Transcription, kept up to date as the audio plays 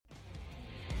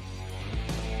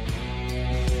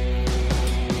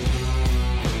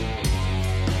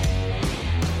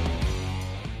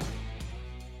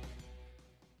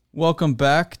Welcome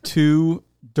back to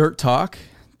Dirt Talk.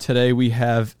 Today we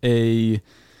have an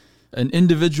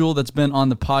individual that's been on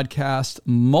the podcast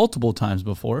multiple times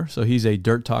before, so he's a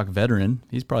Dirt Talk veteran.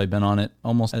 He's probably been on it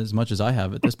almost as much as I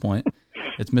have at this point.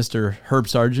 It's Mr. Herb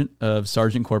Sargent of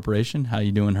Sargent Corporation. How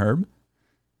you doing, Herb?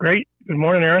 Great. Good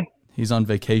morning, Aaron. He's on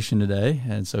vacation today,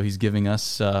 and so he's giving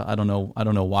us, I don't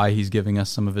know why he's giving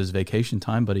us some of his vacation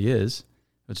time, but he is,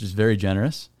 which is very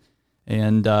generous.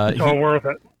 And it's all worth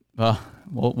it.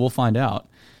 We'll find out.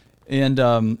 And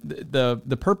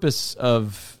the purpose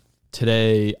of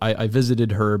today, I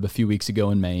visited Herb a few weeks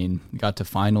ago in Maine. Got to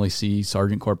finally see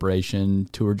Sargent Corporation,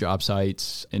 tour job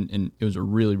sites, and it was a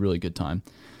really, really good time.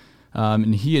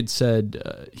 And he had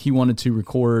said he wanted to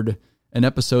record an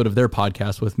episode of their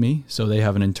podcast with me. So they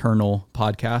have an internal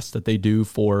podcast that they do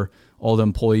for all the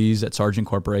employees at Sargent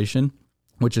Corporation,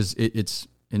 which is it's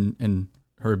in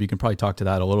Herb, you can probably talk to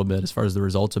that a little bit as far as the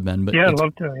results have been. But yeah, I'd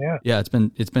love to. Yeah,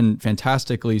 it's been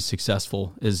fantastically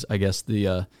successful is I guess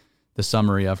the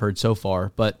summary I've heard so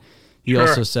far. But he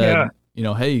also said,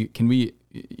 hey, can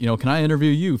I interview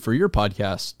you for your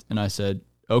podcast? And I said,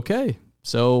 okay.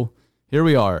 So here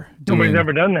we are. Nobody's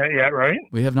ever done that yet, right?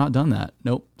 We have not done that.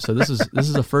 Nope. So this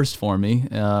is a first for me,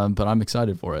 but I'm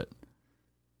excited for it.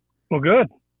 Well, good.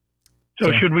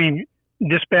 So should we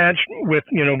dispatch with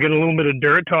get a little bit of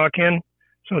dirt talk in?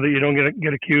 So that you don't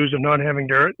get accused of not having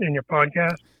dirt in your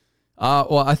podcast?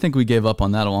 Well, I think we gave up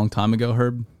on that a long time ago,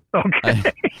 Herb.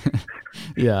 Okay.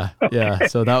 Yeah.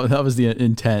 So that was the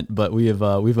intent, but we've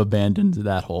abandoned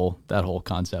that whole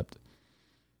concept.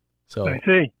 So I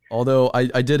see. Although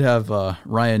I did have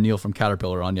Ryan Neal from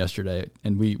Caterpillar on yesterday,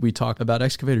 and we talked about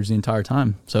excavators the entire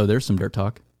time. So there's some dirt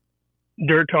talk.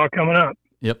 Dirt talk coming up.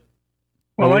 Yep.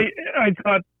 Well, I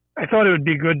thought it would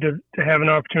be good to have an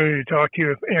opportunity to talk to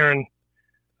you, Aaron.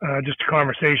 Just a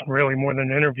conversation, really, more than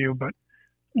an interview. But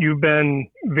you've been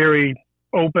very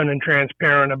open and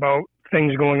transparent about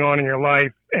things going on in your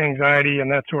life, anxiety,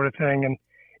 and that sort of thing.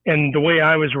 And the way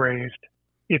I was raised,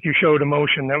 if you showed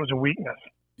emotion, that was a weakness.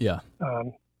 Yeah.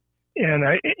 And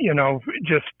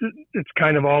it's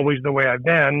kind of always the way I've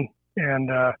been. And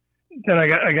then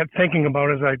I got thinking about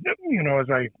as I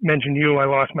mentioned to you, I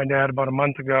lost my dad about a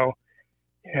month ago,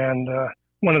 and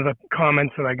one of the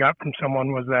comments that I got from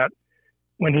someone was that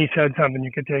when he said something,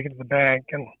 you could take it to the bank,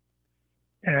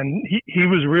 and he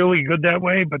was really good that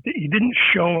way, but he didn't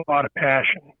show a lot of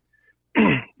passion.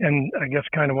 And I guess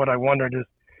kind of what I wondered is,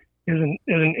 isn't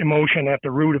emotion at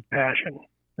the root of passion?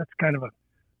 That's kind of a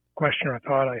question or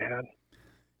thought I had.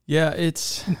 Yeah,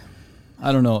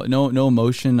 I don't know. No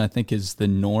emotion, I think, is the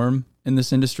norm in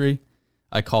this industry.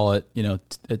 I call it, a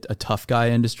tough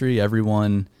guy industry.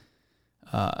 Everyone,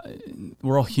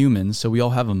 we're all humans, so we all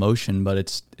have emotion, but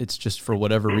it's just for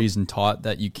whatever reason taught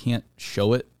that you can't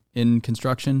show it in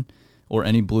construction or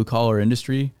any blue collar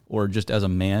industry or just as a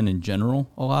man in general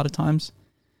a lot of times.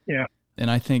 Yeah. And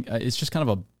I think it's just kind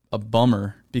of a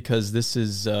bummer because this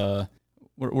is,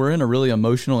 we're in a really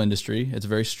emotional industry. It's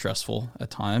very stressful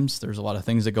at times. There's a lot of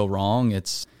things that go wrong.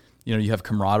 It's, you have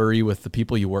camaraderie with the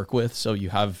people you work with. So you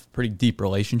have pretty deep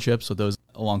relationships with those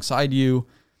alongside you.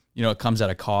 It comes at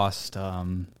a cost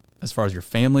as far as your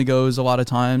family goes a lot of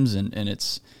times. And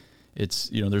it's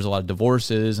there's a lot of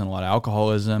divorces and a lot of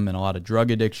alcoholism and a lot of drug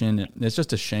addiction. It's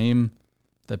just a shame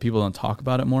that people don't talk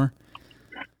about it more.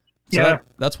 So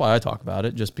that's why I talk about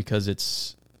it, just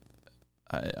because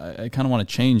I kind of want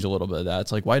to change a little bit of that.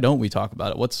 It's like, why don't we talk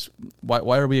about it?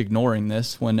 Why are we ignoring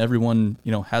this when everyone,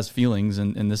 has feelings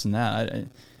and this and that?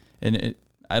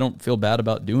 I don't feel bad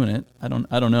about doing it. I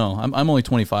don't know. I'm only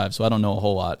 25, so I don't know a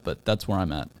whole lot, but that's where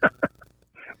I'm at.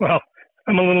 Well,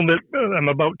 I'm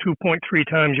about 2.3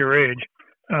 times your age.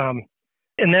 And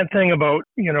that thing about,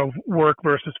 work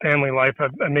versus family life, I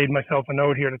made myself a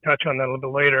note here to touch on that a little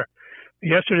bit later.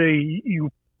 Yesterday, you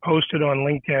posted on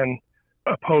LinkedIn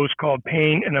a post called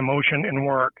Pain and Emotion in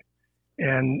Work.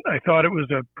 And I thought it was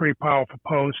a pretty powerful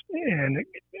post. And,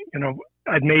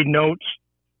 I'd made notes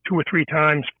 2 or 3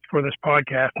 times for this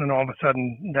podcast, and then all of a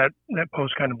sudden that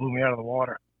post kind of blew me out of the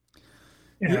water.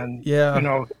 And,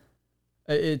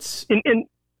 it's,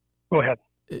 go ahead.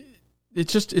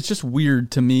 It's just weird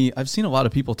to me. I've seen a lot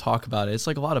of people talk about it. It's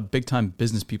like a lot of big time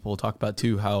business people talk about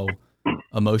too, how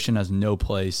emotion has no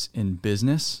place in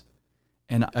business.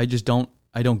 And I don't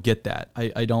get that.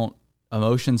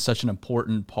 Emotion's such an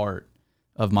important part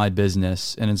of my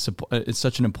business, and it's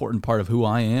such an important part of who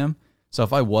I am. So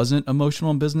if I wasn't emotional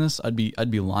in business, I'd be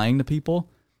lying to people.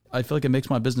 I feel like it makes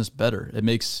my business better. It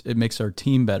makes our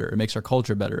team better. It makes our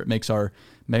culture better. It makes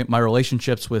my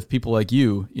relationships with people like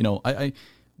you. You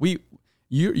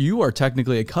are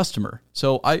technically a customer.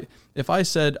 So if I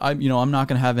said I'm not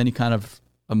going to have any kind of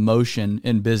emotion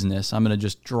in business, I'm going to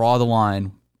just draw the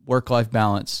line, work-life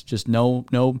balance, just no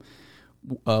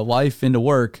life into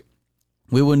work,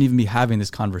 we wouldn't even be having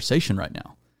this conversation right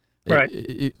now.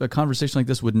 Right. A conversation like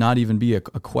this would not even be a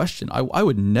question. I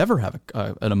would never have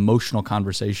an emotional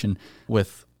conversation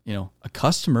with, a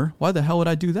customer. Why the hell would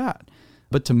I do that?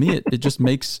 But to me, it just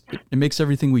makes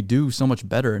everything we do so much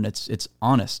better. And it's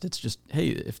honest. It's just, hey,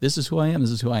 if this is who I am,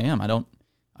 this is who I am. I'm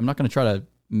not going to try to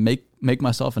make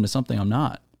myself into something I'm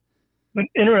not. But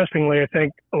interestingly, I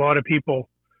think a lot of people,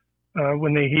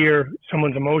 when they hear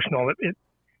someone's emotional,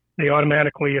 they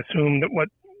automatically assume that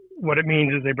what it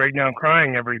means is they break down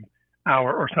crying every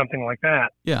hour or something like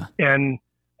that. Yeah. And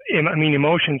I mean,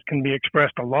 emotions can be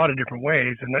expressed a lot of different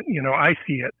ways. And, I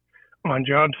see it on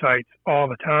job sites all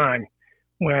the time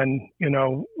when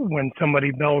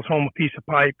somebody bells home a piece of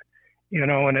pipe,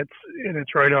 and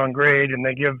it's right on grade, and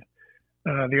they give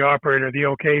the operator the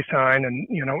okay sign, and,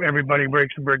 everybody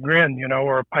breaks a big grin,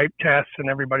 or a pipe test and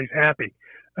everybody's happy.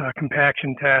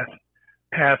 Compaction test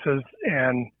passes,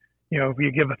 and, if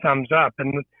you give a thumbs up.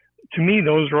 And to me,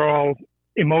 those are all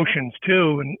emotions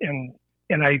too.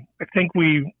 And I think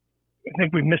we've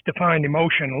misdefined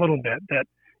emotion a little bit, that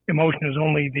emotion is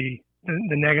only the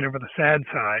negative or the sad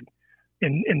side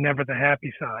and never the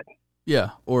happy side.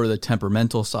 Yeah. Or the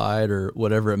temperamental side or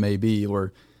whatever it may be.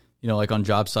 Or, like on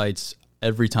job sites,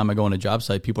 every time I go on a job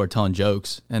site, people are telling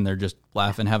jokes and they're just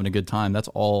laughing, having a good time. That's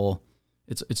all.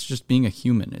 It's just being a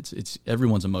human. It's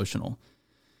everyone's emotional.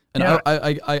 And yeah.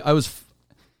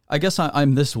 I guess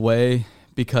I'm this way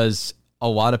because a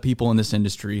lot of people in this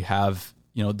industry have,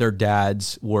 their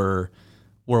dads were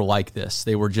like this.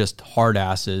 They were just hard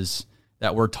asses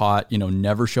that were taught,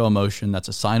 never show emotion. That's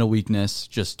a sign of weakness.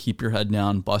 Just keep your head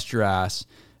down, bust your ass.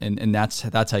 And that's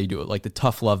how you do it. Like the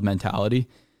tough love mentality.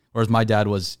 Whereas my dad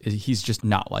he's just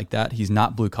not like that. He's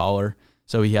not blue collar.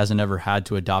 So he hasn't ever had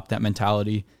to adopt that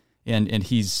mentality. And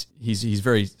he's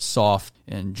very soft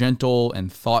and gentle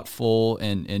and thoughtful,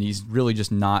 and he's really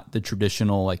just not the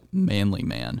traditional like manly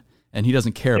man. And he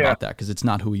doesn't care about that because it's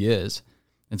not who he is.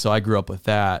 And so I grew up with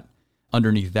that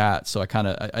underneath that. So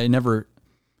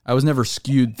I was never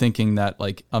skewed thinking that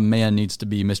like a man needs to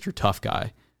be Mr. Tough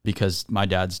Guy because my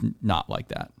dad's not like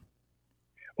that.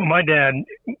 Well, my dad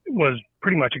was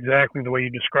pretty much exactly the way you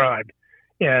described.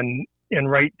 And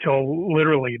right till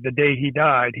literally the day he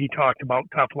died, he talked about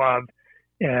tough love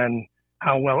and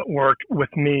how well it worked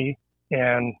with me.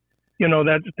 And,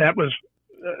 that was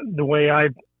the way I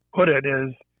put it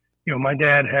is, my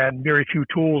dad had very few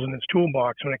tools in his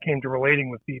toolbox when it came to relating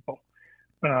with people.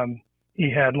 He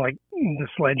had like the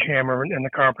sledgehammer and the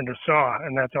carpenter's saw,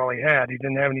 and that's all he had. He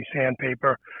didn't have any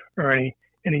sandpaper or any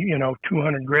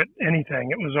 200 grit,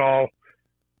 anything. It was all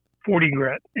 40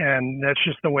 grit, and that's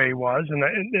just the way he was. And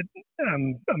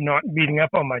I'm not beating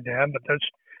up on my dad, but that's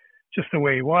just the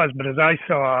way he was. But as I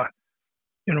saw,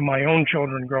 my own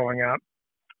children growing up,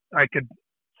 I could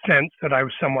sense that I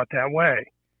was somewhat that way.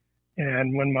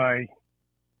 And when my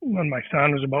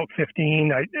son was about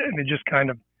 15, it just kind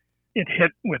of, it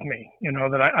hit with me,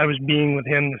 that I was being with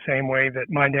him the same way that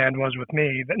my dad was with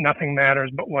me, that nothing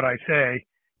matters but what I say.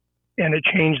 And it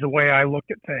changed the way I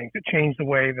looked at things. It changed the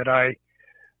way that I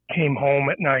came home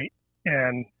at night.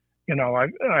 And,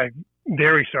 I'm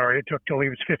very sorry it took till he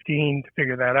was 15 to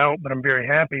figure that out, but I'm very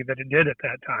happy that it did at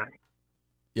that time.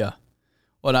 Yeah.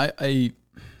 Well,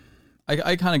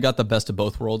 I kind of got the best of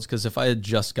both worlds, because if I had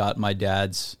just got my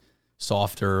dad's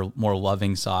softer, more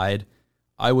loving side,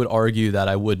 I would argue that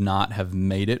I would not have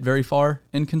made it very far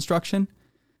in construction,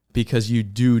 because you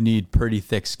do need pretty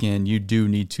thick skin. You do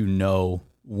need to know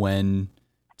when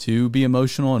to be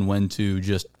emotional and when to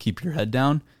just keep your head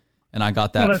down. And I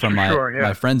got that from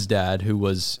my friend's dad, who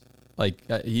was like,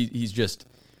 he's just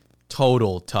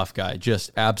total tough guy,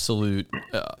 just absolute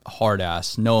hard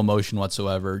ass, no emotion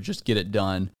whatsoever, just get it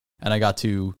done. And I got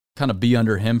to kind of be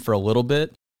under him for a little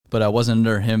bit, but I wasn't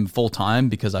under him full time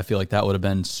because I feel like that would have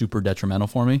been super detrimental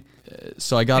for me.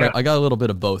 So I got a little bit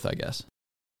of both, I guess.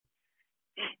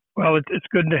 Well, it's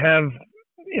good to have,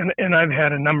 and I've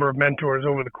had a number of mentors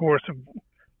over the course of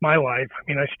my life. I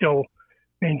mean, I still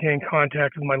maintain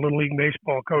contact with my Little League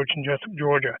baseball coach in Jessup,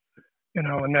 Georgia,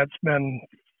 and that's been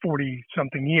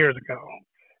 40-something years ago.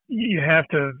 You have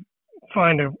to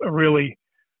find a really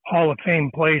Hall of Fame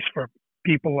place for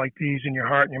people like these in your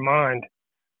heart and your mind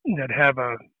that have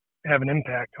an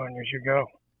impact on you as you go.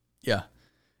 Yeah.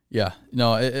 Yeah.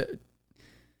 No,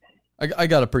 I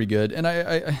got it pretty good. And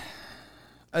I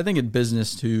think in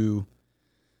business too,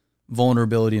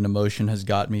 vulnerability and emotion has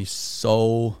got me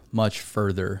so much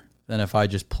further than if I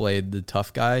just played the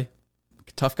tough guy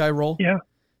role. Yeah.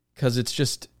 Cause it's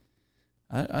just,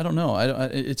 I don't know.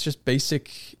 It's just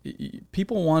basic.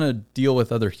 People want to deal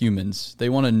with other humans. They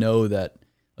want to know that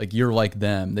like you're like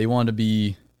them. They want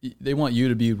you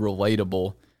to be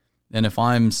relatable. And if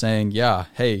I'm saying, yeah,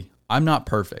 hey, I'm not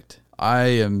perfect. I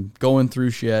am going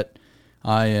through shit.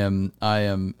 I am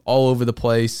all over the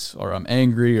place, or I'm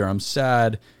angry, or I'm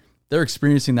sad. They're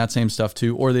experiencing that same stuff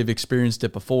too, or they've experienced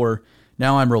it before.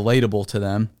 Now I'm relatable to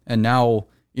them. And now,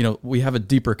 we have a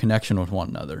deeper connection with one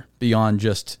another beyond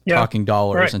just talking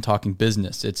dollars and talking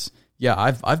business. It's,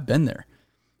 I've been there.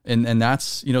 And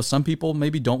that's, some people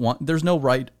maybe don't want, there's no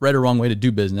right or wrong way to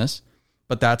do business,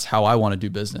 but that's how I want to do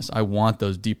business. I want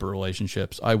those deeper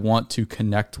relationships. I want to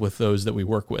connect with those that we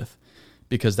work with,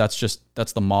 because that's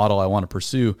the model I want to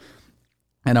pursue.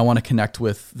 And I want to connect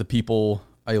with the people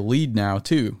I lead now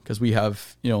too, because we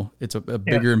have, it's a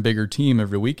bigger and bigger team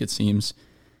every week, it seems.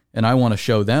 And I want to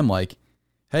show them like,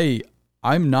 hey,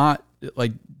 I'm not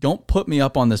like, don't put me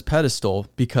up on this pedestal,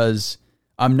 because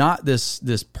I'm not this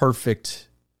perfect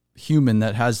human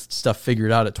that has stuff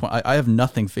figured out at 20. I have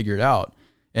nothing figured out,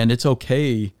 and it's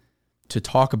okay to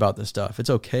talk about this stuff. It's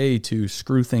okay to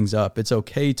screw things up. It's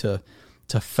okay to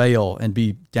fail and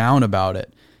be down about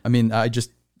it. I mean, that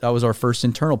was our first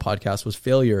internal podcast, was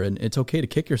failure, and it's okay to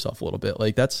kick yourself a little bit.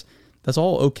 Like that's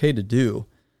all okay to do.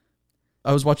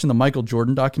 I was watching the Michael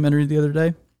Jordan documentary the other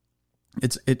day.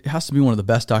 It has to be one of the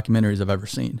best documentaries I've ever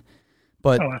seen.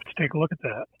 But I'll have to take a look at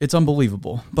that. It's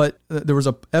unbelievable. But there was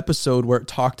an episode where it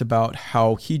talked about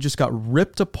how he just got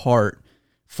ripped apart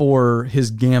for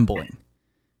his gambling.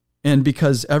 And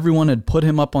because everyone had put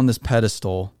him up on this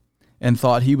pedestal and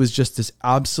thought he was just this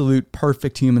absolute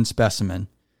perfect human specimen,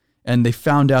 and they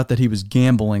found out that he was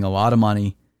gambling a lot of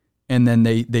money, and then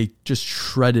they just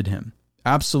shredded him,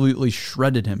 absolutely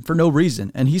shredded him for no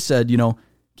reason. And he said,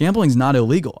 gambling's not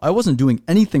illegal. I wasn't doing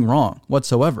anything wrong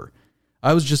whatsoever.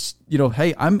 I was just,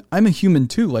 hey, I'm a human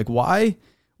too. Like, why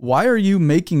are you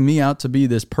making me out to be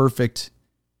this perfect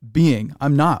being?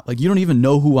 I'm not. Like, you don't even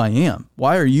know who I am.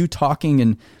 Why are you talking,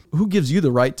 and who gives you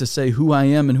the right to say who I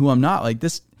am and who I'm not? Like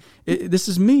this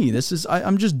is me.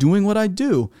 I'm just doing what I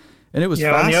do. And it was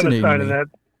fascinating.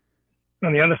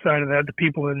 On the other side of that, the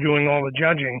people that are doing all the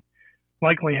judging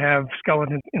likely have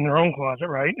skeletons in their own closet,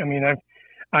 right? I mean,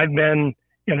 I've been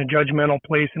in a judgmental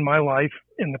place in my life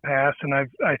in the past, and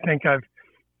I think I've,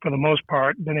 for the most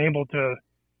part, been able to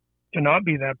not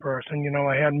be that person.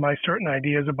 I had my certain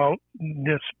ideas about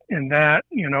this and that,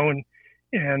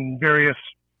 and various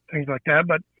things like that.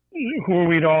 But who are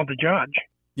we at all to judge?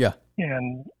 Yeah.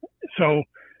 And so,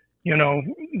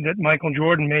 that Michael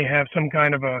Jordan may have some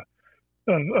kind of an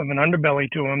underbelly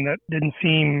to him that didn't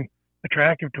seem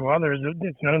attractive to others.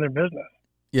 It's none of their business.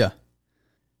 Yeah.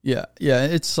 Yeah. Yeah.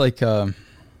 It's like,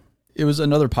 it was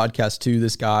another podcast too.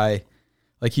 This guy,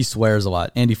 like, he swears a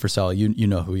lot. Andy Frisella, you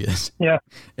know who he is. Yeah.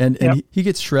 And he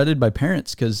gets shredded by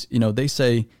parents because, they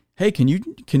say, hey, can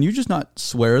you just not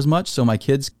swear as much so my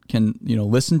kids can,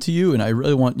 listen to you? And I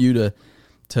really want you to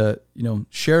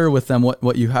share with them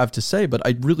what you have to say, but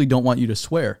I really don't want you to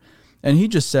swear. And he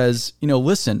just says,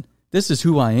 listen, this is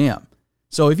who I am.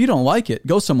 So if you don't like it,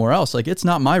 go somewhere else. Like, it's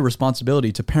not my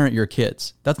responsibility to parent your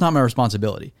kids. That's not my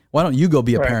responsibility. Why don't you go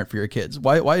be a parent for your kids?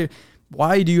 Why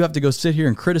do you have to go sit here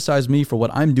and criticize me for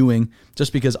what I'm doing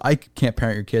just because I can't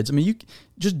parent your kids? I mean, you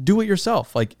just do it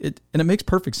yourself. Like, and it makes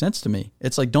perfect sense to me.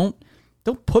 It's like, don't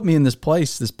put me in this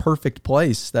place, this perfect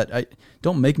place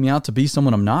don't make me out to be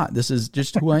someone I'm not. This is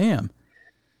just who I am.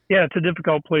 Yeah. It's a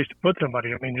difficult place to put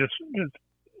somebody. I mean, just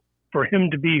for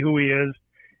him to be who he is.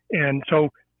 And so,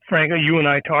 Frank, you and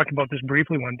I talked about this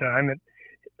briefly one time.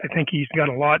 I think he's got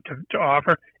a lot to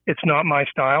offer. It's not my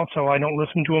style, so I don't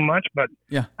listen to him much, but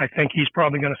yeah, I think he's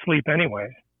probably going to sleep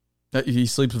anyway. He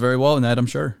sleeps very well in that, I'm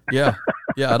sure. Yeah.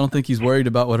 Yeah. I don't think he's worried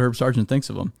about what Herb Sargent thinks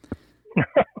of him.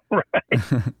 Right.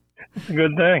 It's a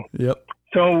good thing. Yep.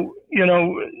 So,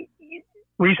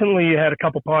 recently you had a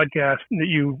couple podcasts that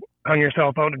you hung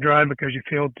yourself out to dry because you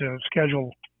failed to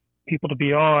schedule people to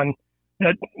be on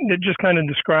that just kind of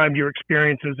described your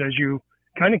experiences as you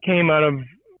kind of came out of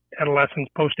adolescence,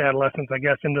 post-adolescence, I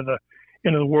guess, into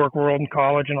the work world and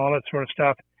college and all that sort of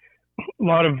stuff.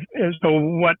 So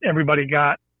what everybody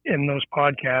got in those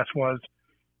podcasts was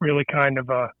really kind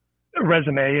of a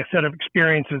resume, a set of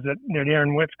experiences that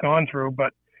Aaron Witt's gone through.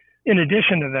 But in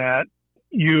addition to that,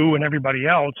 you and everybody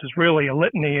else is really a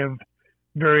litany of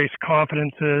various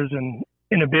confidences and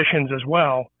inhibitions as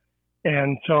well.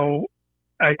 And so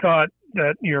I thought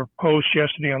that your post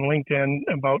yesterday on LinkedIn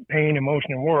about pain,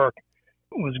 emotion, and work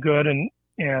was good. And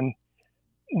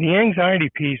the anxiety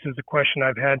piece is a question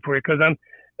I've had for you, because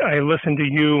I listened to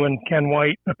you and Ken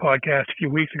White, a podcast a few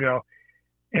weeks ago,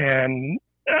 and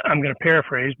I'm going to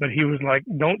paraphrase, but he was like,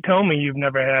 "Don't tell me you've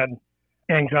never had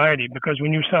anxiety, because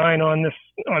when you sign on this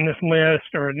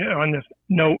list or on this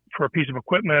note for a piece of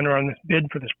equipment or on this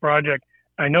bid for this project,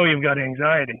 I know you've got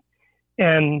anxiety."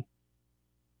 And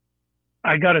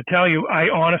I got to tell you, I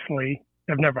honestly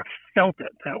have never felt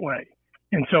it that way.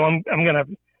 And so I'm going to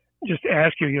just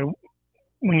ask you,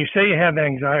 when you say you have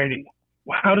anxiety,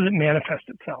 how does it manifest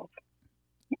itself?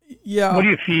 Yeah. What do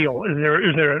you feel? Is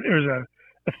there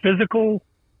a physical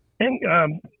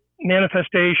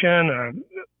manifestation,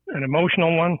 an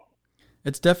emotional one?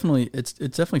 It's definitely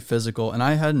physical, and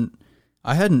I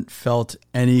hadn't felt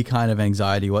any kind of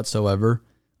anxiety whatsoever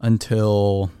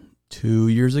until 2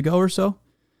 years ago or so.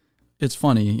 It's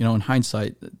funny, in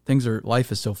hindsight,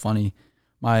 life is so funny.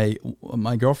 My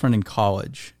girlfriend in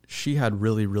college, she had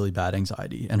really, really bad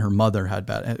anxiety, and her mother had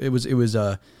bad. It was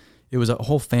a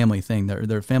whole family thing.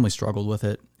 Their family struggled with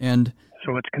it, and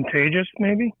so it's contagious,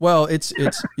 maybe. Well, it's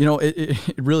it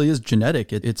really is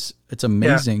genetic. It's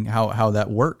amazing how that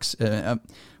works.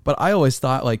 But I always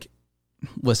thought, like,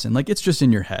 listen, like, it's just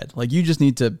in your head. Like, you just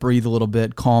need to breathe a little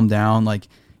bit, calm down. Like,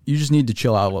 you just need to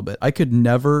chill out a little bit. I could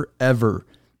never ever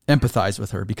empathize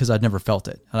with her because I'd never felt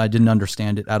it and I didn't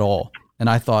understand it at all. And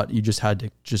I thought you just had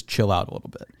to just chill out a little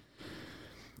bit.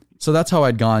 So that's how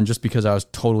I'd gone, just because I was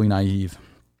totally naive.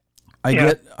 I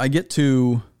get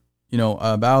to,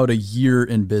 about a year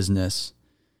in business,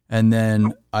 and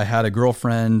then I had a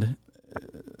girlfriend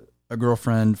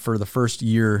for the first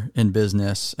year in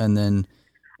business, and then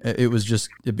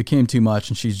it became too much,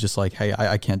 and she's just like, "Hey,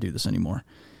 I can't do this anymore."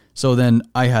 So then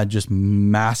I had just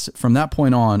from that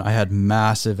point on, I had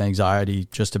massive anxiety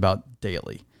just about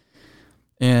daily.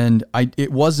 And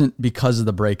it wasn't because of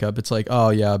the breakup. It's like, oh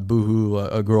yeah, boohoo,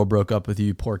 a girl broke up with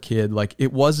you, poor kid. Like,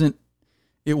 it wasn't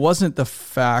the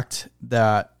fact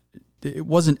that it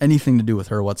wasn't anything to do with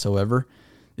her whatsoever.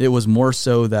 It was more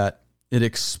so that it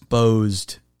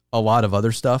exposed a lot of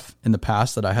other stuff in the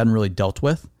past that I hadn't really dealt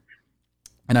with.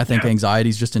 And I think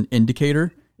anxiety is just an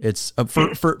indicator. It's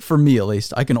for me, at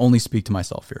least. I can only speak to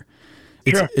myself here.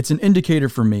 It's an indicator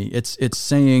for me. It's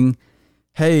saying,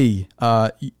 hey,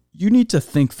 you need to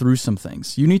think through some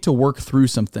things. You need to work through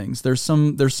some things. There's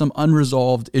some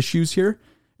unresolved issues here,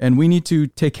 and we need to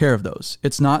take care of those.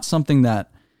 It's not something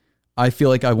that I feel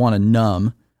like I want to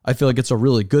numb. I feel like it's a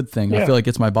really good thing. I feel like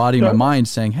it's my body and my mind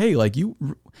saying, hey, like,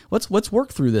 let's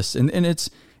work through this. And it's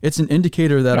an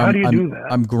indicator that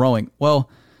I'm growing. Well,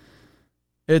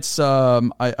 it's,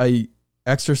 I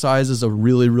exercise is a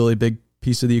really, really big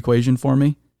piece of the equation for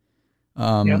me.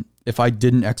 If I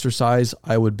didn't exercise,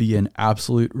 I would be an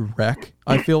absolute wreck,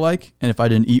 I feel like. And if I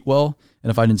didn't eat well and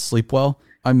if I didn't sleep well,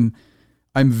 I'm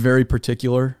very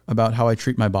particular about how I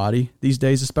treat my body these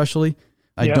days, especially.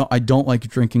 I don't like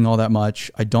drinking all that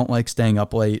much. I don't like staying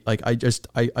up late. Like,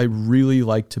 I really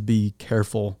like to be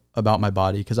careful about my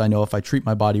body, because I know if I treat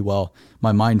my body well,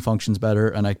 my mind functions better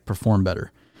and I perform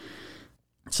better.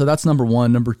 So that's number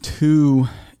one. Number two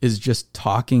is just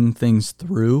talking things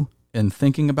through and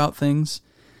thinking about things,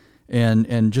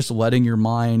 and just letting your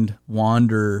mind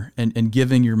wander and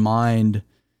giving your mind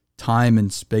time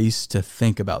and space to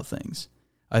think about things.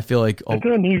 I feel like it's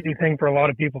an easy thing for a lot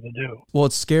of people to do. Well,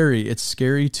 it's scary. It's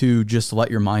scary to just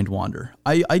let your mind wander.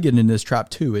 I get into this trap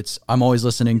too. I'm always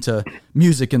listening to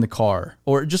music in the car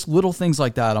or just little things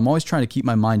like that. I'm always trying to keep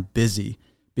my mind busy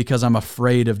because I'm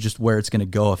afraid of just where it's going to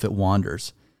go if it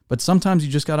wanders. But sometimes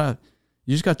you just gotta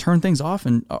turn things off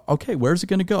and, okay, where's it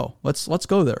going to go? Let's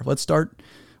go there. Let's start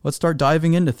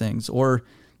diving into things. Or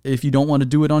if you don't want to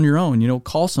do it on your own,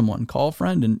 call someone, call a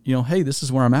friend, and, hey, this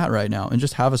is where I'm at right now, and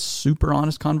just have a super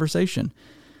honest conversation.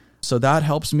 So that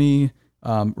helps me.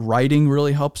 Writing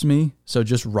really helps me. So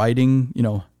just writing,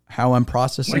 how I'm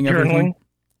processing everything.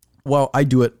 Well, I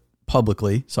do it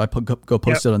publicly. So I go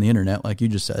post it on the internet, like you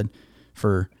just said,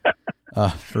 for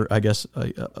I guess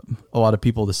a lot of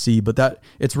people to see, but that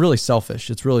it's really selfish.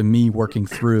 It's really me working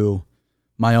through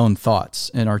my own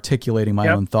thoughts and articulating my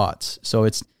own thoughts. So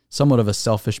it's somewhat of a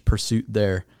selfish pursuit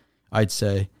there, I'd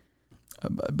say.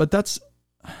 But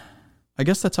I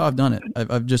guess that's how I've done it.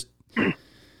 I've just, do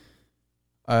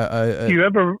you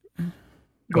ever,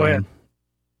 go ahead.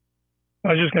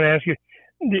 I was just going to ask you,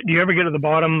 do you ever get to the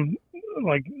bottom,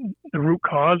 like the root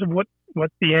cause of what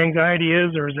the anxiety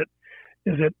is, or is it,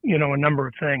 a number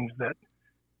of things that?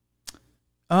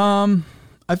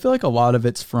 I feel like a lot of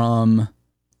it's from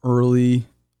early,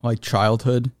 like,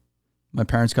 childhood. My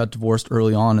parents got divorced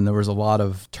early on, and there was a lot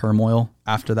of turmoil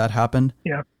after that happened.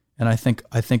 Yeah. And I think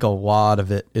a lot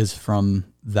of it is from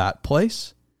that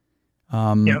place.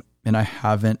 And I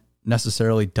haven't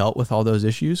necessarily dealt with all those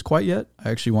issues quite yet. I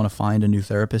actually want to find a new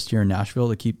therapist here in Nashville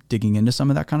to keep digging into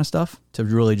some of that kind of stuff, to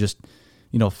really just,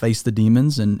 face the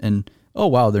demons and oh,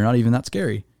 wow, they're not even that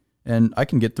scary. And I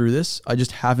can get through this. I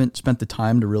just haven't spent the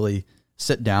time to really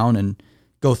sit down and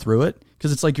go through it,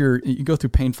 because it's like you go through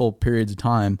painful periods of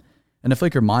time, and I feel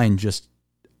like your mind just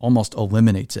almost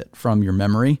eliminates it from your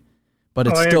memory, but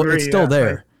it's still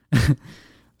there. Right.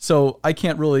 So you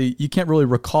can't really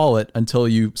recall it until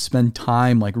you spend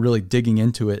time like really digging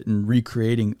into it and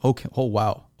recreating. Okay. Oh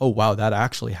wow, that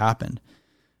actually happened.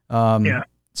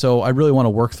 So I really want to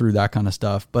work through that kind of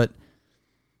stuff, but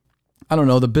I don't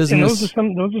know, the business.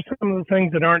 And those are some of the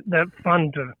things that aren't that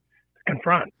fun to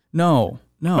confront. No.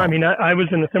 I mean, I was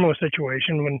in a similar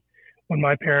situation when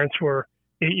my parents were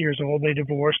 8 years old. They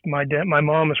divorced. My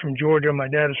mom is from Georgia. My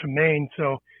dad is from Maine.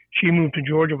 So she moved to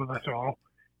Georgia with us all.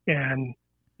 And,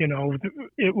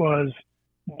 it was,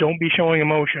 don't be showing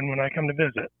emotion when I come to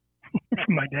visit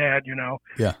from my dad,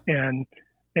 Yeah. And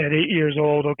at 8 years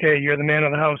old, okay, you're the man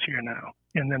of the house here now.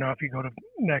 And then off you go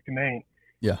back to Maine.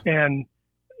 Yeah. And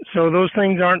so those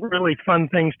things aren't really fun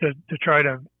things to try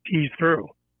to tease through.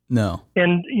 No.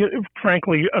 And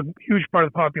frankly, a huge part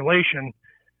of the population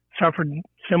suffered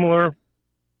similar,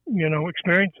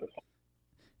 experiences.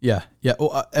 Yeah.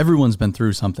 Well, everyone's been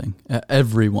through something.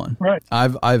 Everyone. Right.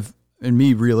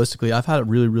 Realistically, I've had it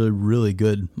really, really, really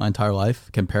good my entire life,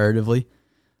 comparatively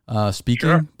speaking.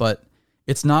 Sure. But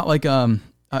it's not like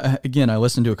again, I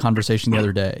listened to a conversation the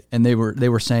other day, and they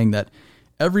were saying that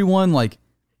everyone, like,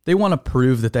 they want to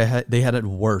prove that they had it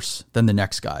worse than the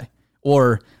next guy.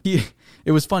 Or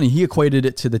it was funny, he equated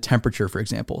it to the temperature, for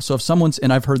example. So if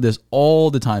and I've heard this all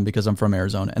the time because I'm from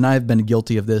Arizona, and I've been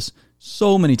guilty of this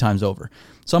so many times over.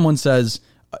 Someone says,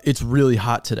 it's really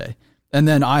hot today. And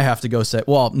then I have to go say,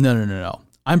 well, no.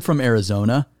 I'm from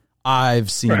Arizona.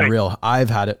 I've seen I've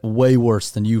had it way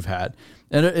worse than you've had.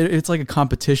 And it's like a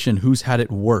competition. Who's had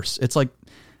it worse? It's like,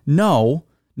 no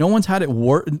one's had it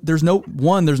worse. There's no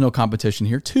competition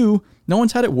here. Two, no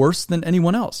one's had it worse than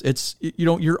anyone else. It's,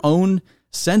 your own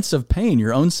sense of pain,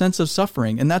 your own sense of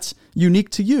suffering. And that's unique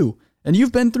to you. And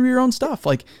you've been through your own stuff.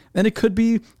 Like, and it could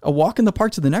be a walk in the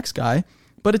park to the next guy,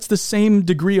 but it's the same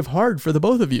degree of hard for the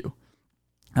both of you.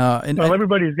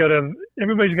 Everybody's got an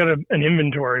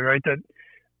inventory, right? That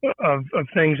of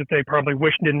things that they probably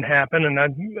wish didn't happen. And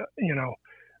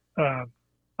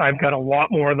I've got a lot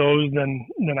more of those than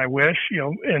I wish,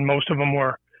 and most of them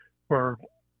were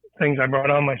things I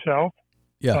brought on myself.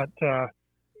 Yeah. But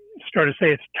start to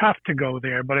say it's tough to go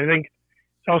there, but I think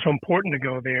it's also important to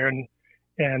go there.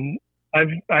 And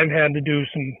I've had to do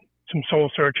some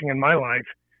soul searching in my life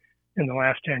in the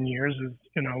last 10 years, as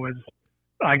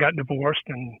I got divorced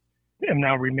and am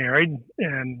now remarried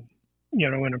and,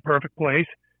 in a perfect place.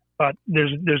 But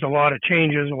there's a lot of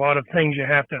changes, a lot of things you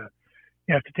have to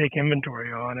take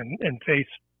inventory on and face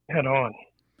head on.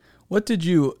 What did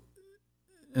you,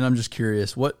 and I'm just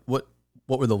curious, what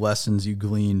were the lessons you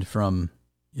gleaned from,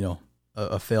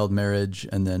 a failed marriage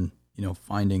and then,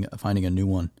 finding a new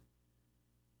one?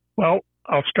 Well,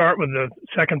 I'll start with the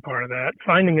second part of that.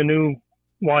 Finding a new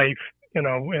wife,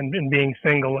 and being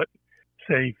single at,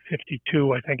 say,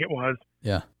 52, I think it was.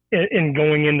 Yeah. And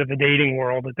going into the dating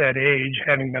world at that age,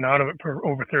 having been out of it for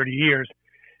over 30 years,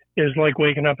 is like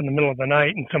waking up in the middle of the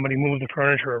night and somebody moved the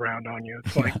furniture around on you.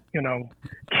 It's like,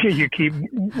 you keep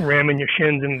ramming your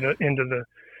shins into the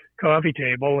coffee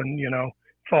table and,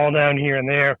 fall down here and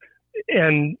there.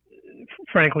 And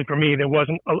frankly, for me,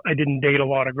 I didn't date a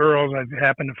lot of girls. I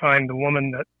happened to find the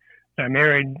woman that I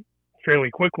married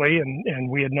fairly quickly, and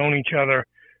we had known each other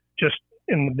just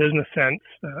in the business sense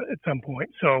at some point.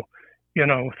 So,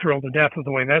 thrilled to death with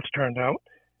the way that's turned out.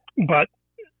 But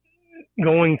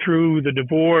going through the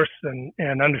divorce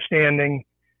and understanding,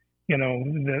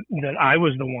 that I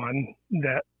was the one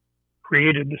that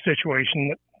created the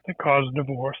situation that caused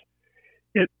divorce,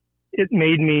 it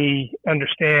made me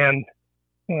understand,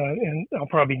 and I'll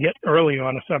probably get early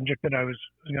on a subject that I was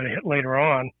going to hit later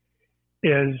on,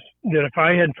 is that if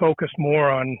I had focused more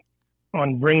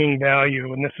on bringing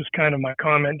value, and this is kind of my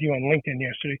comment to you on LinkedIn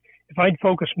yesterday, if I'd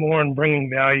focused more on bringing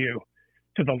value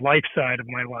to the life side of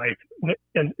my life,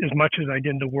 as much as I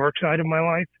did the work side of my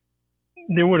life,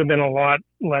 there would have been a lot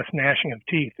less gnashing of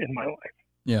teeth in my life.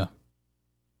 Yeah.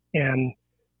 And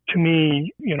to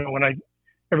me, when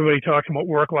everybody talks about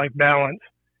work-life balance,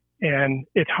 and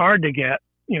it's hard to get,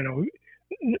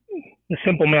 the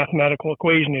simple mathematical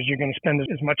equation is you're going to spend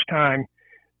as much time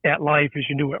at life as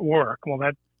you do at work. Well,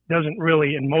 that doesn't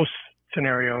really, in most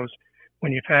scenarios,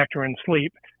 when you factor in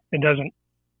sleep, it doesn't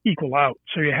equal out.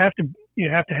 So you have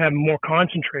to have more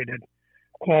concentrated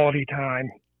quality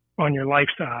time on your life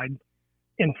side.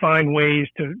 and find ways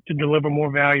to deliver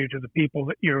more value to the people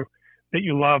that you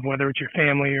love, whether it's your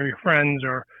family or your friends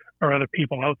or other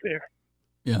people out there.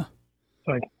 Yeah.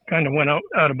 So I kind of went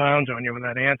out of bounds on you with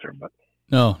that answer, but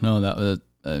no,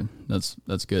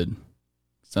 that's good.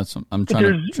 I'm trying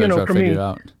to figure it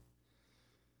out.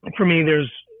 For me,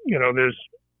 there's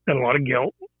been a lot of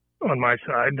guilt on my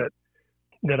side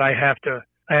that I have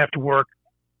to work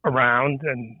around,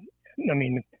 and I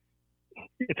mean,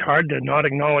 it's hard to not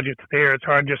acknowledge it's there. It's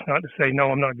hard just not to say,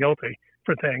 no, I'm not guilty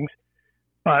for things.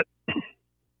 But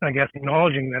I guess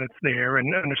acknowledging that it's there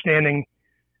and understanding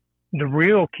the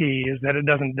real key is that it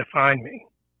doesn't define me.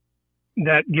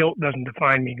 That guilt doesn't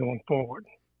define me going forward.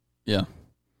 Yeah.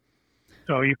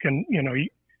 So you can,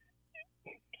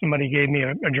 somebody gave me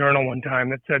a journal one time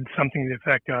that said something to the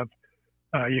effect of,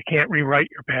 you can't rewrite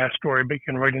your past story, but you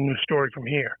can write a new story from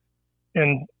here.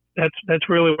 And that's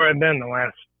really where I've been the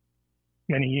last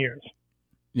many years.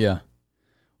 Yeah.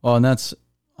 Well, and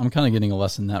I'm kind of getting a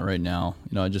lesson in that right now.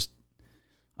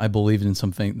 I believed in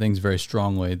some things very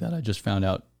strongly that I just found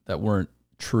out that weren't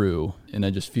true. And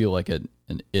I just feel like an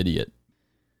idiot.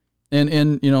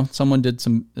 And someone did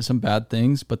some bad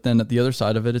things, but then at the other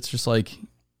side of it, it's just like,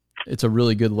 it's a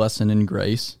really good lesson in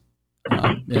grace.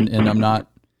 And I'm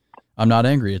not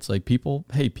angry. It's like people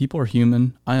are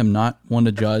human. I am not one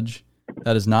to judge.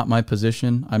 That is not my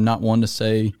position. I'm not one to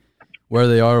say where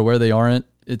they are or where they aren't.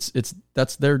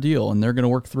 That's their deal, and they're going to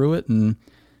work through it, and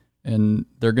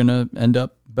they're going to end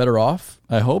up better off,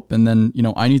 I hope. And then,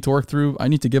 I need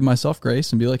to give myself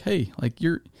grace and be like, hey, like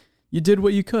you did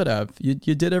what you could have. You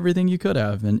did everything you could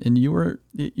have, and you were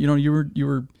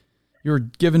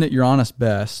giving it your honest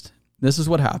best. This is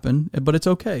what happened, but it's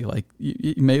okay. Like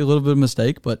you made a little bit of a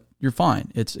mistake, but you're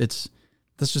fine. That's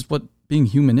just what being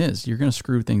human is. You're going to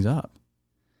screw things up.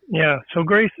 Yeah. So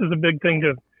grace is a big thing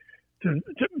to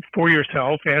for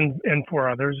yourself and for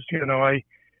others. I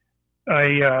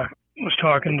was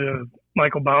talking to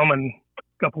Michael Bauman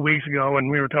a couple of weeks ago, and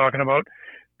we were talking about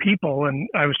people, and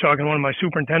I was talking to one of my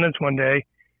superintendents one day,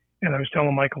 and I was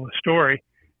telling Michael the story,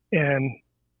 and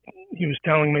he was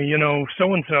telling me,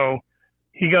 so-and-so,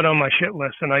 he got on my shit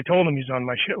list, and I told him he's on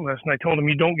my shit list, and I told him,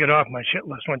 you don't get off my shit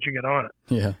list once you get on it.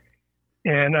 Yeah.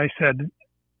 And I said,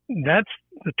 that's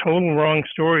the total wrong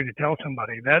story to tell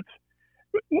somebody.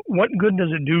 What good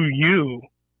does it do you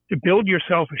to build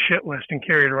yourself a shit list and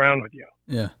carry it around with you?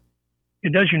 Yeah.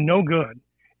 It does you no good.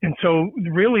 And so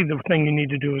really the thing you need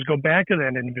to do is go back to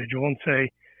that individual and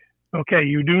say, okay,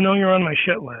 you do know you're on my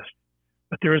shit list,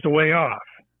 but there is a way off.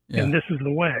 Yeah. And this is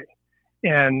the way.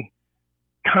 And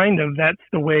kind of that's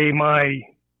the way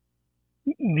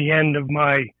the end of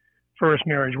my first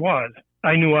marriage was.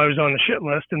 I knew I was on the shit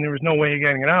list and there was no way of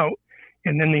getting it out.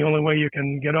 And then the only way you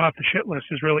can get off the shit list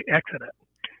is really exit it.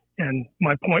 And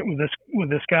my point with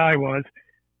this guy was,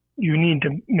 you need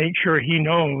to make sure he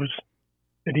knows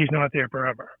that he's not there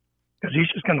forever, because he's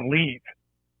just going to leave,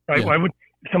 right? Yeah. Why would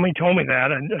if somebody told me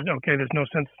that? Okay, there's no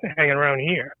sense hanging around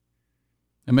here.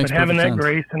 It makes but having that sense.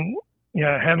 Grace and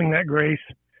having that grace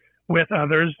with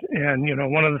others, and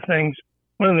one of the things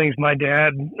my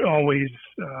dad always,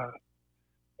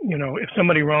 if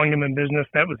somebody wronged him in business,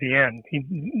 that was the end.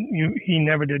 He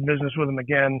never did business with him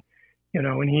again,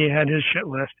 and he had his shit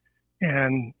list,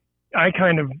 and I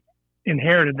kind of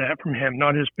inherited that from him,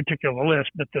 not his particular list,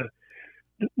 but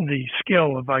the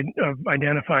skill of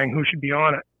identifying who should be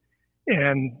on it.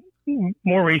 And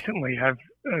more recently,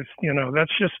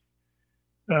 that's just,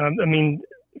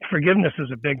 forgiveness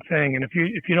is a big thing. And if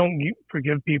you don't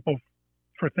forgive people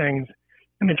for things,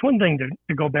 it's one thing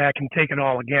to go back and take it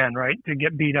all again, right? To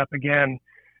get beat up again.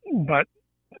 But,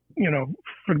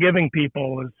 forgiving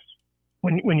people is,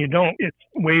 when you don't, it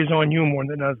weighs on you more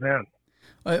than it does them.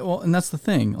 Well, and that's the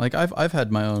thing. Like I've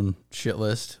had my own shit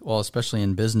list, well, especially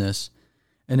in business,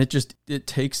 and it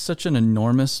takes such an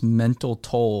enormous mental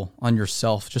toll on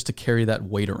yourself just to carry that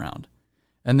weight around.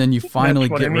 And then you finally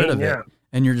get rid of it,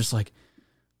 and you're just like,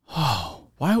 oh,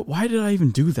 why did I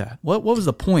even do that? What was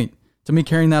the point to me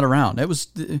carrying that around? It was,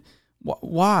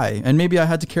 why? And maybe I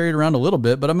had to carry it around a little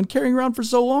bit, but I've been carrying it around for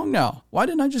so long now. Why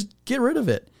didn't I just get rid of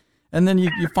it? And then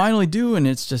you finally do, and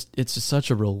it's just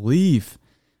such a relief.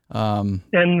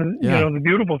 The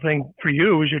beautiful thing for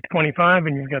you is you're 25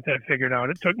 and you've got that figured out.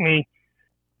 It took me,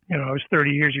 I was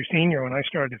 30 years your senior when I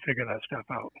started to figure that stuff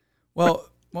out. Well,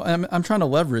 I'm trying to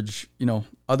leverage,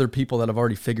 other people that have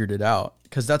already figured it out,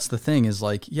 because that's the thing is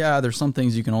like, there's some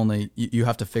things you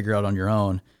have to figure out on your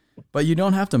own, but you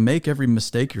don't have to make every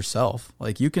mistake yourself.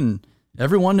 Like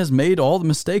everyone has made all the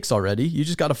mistakes already. You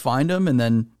just got to find them and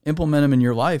then implement them in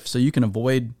your life so you can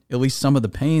avoid at least some of the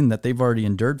pain that they've already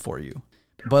endured for you.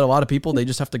 But a lot of people, they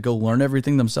just have to go learn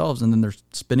everything themselves, and then they're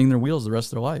spinning their wheels the rest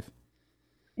of their life.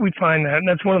 We find that, and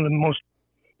that's one of the most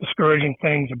discouraging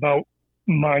things about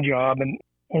my job and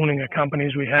owning a company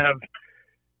is we have,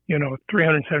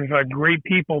 375 great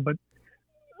people, but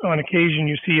on occasion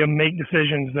you see them make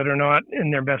decisions that are not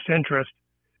in their best interest.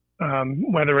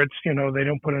 Whether it's, they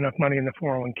don't put enough money in the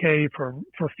 401k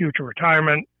for future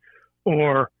retirement,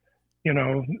 or,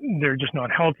 they're just not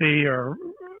healthy or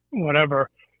whatever.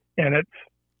 And it's,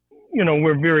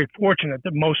 we're very fortunate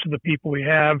that most of the people we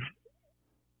have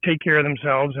take care of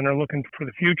themselves and are looking for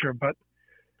the future, but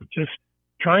just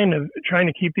trying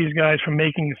to keep these guys from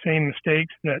making the same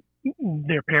mistakes that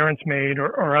their parents made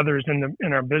or others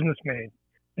in our business made.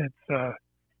 It's,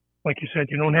 like you said,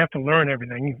 you don't have to learn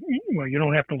everything. You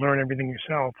don't have to learn everything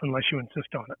yourself unless you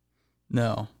insist on it.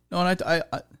 No, and I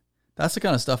that's the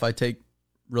kind of stuff I take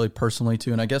really personally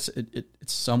too. And I guess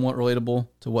it's somewhat relatable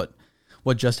to what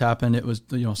just happened. It was,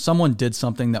 someone did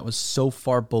something that was so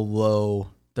far below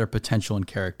their potential and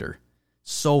character,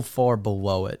 so far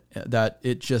below it that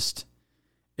it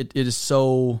is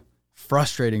so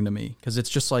frustrating to me, because it's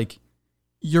just like,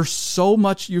 you're so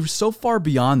far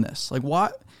beyond this. Like, why?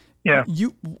 Yeah.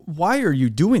 Why are you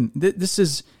doing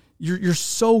this? You're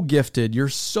so gifted. You're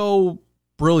so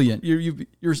brilliant.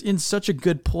 You're in such a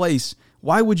good place.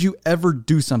 Why would you ever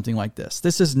do something like this?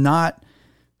 This is not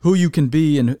who you can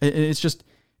be. And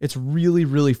it's really,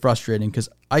 really frustrating, because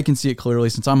I can see it clearly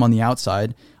since I'm on the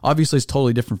outside. Obviously it's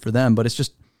totally different for them, but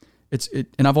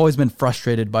and I've always been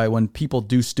frustrated by when people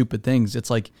do stupid things.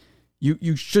 It's like,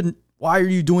 you shouldn't, why are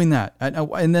you doing that?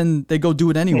 And then they go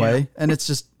do it anyway. Yeah. And it's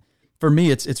just, for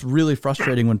me, it's really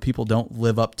frustrating when people don't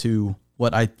live up to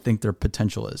what I think their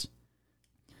potential is.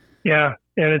 Yeah.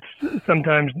 And it's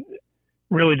sometimes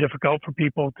really difficult for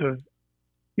people to,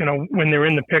 when they're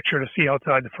in the picture, to see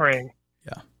outside the frame.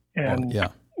 Yeah. And,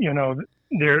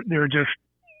 they're just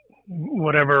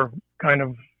whatever kind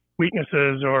of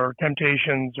weaknesses or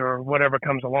temptations or whatever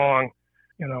comes along,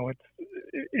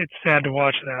 it's sad to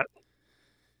watch that.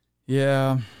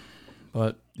 Yeah.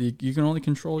 But you can only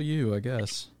control you, I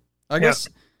guess. I guess,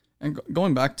 and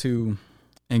going back to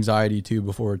anxiety too,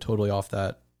 before we're totally off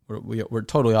that, we're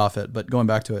totally off it, but going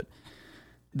back to it,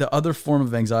 the other form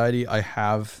of anxiety I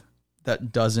have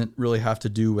that doesn't really have to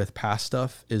do with past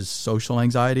stuff is social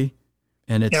anxiety.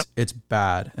 And it's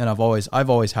bad. And I've always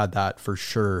had that for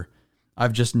sure.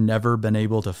 I've just never been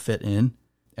able to fit in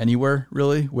anywhere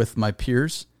really with my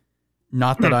peers.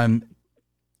 Not that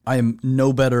I am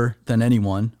no better than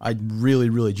anyone. I really,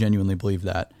 really genuinely believe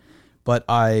that. But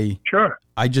I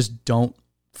just don't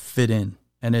fit in.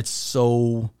 And it's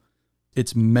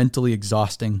mentally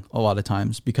exhausting a lot of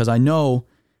times, because I know,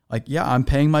 like, yeah, I'm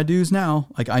paying my dues now.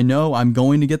 Like, I know I'm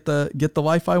going to get the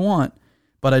life I want,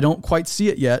 but I don't quite see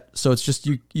it yet. So it's just,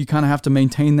 you kind of have to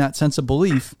maintain that sense of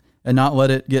belief and not let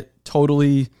it get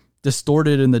totally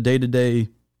distorted in the day-to-day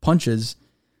punches.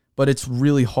 But it's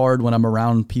really hard when I'm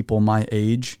around people my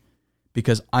age,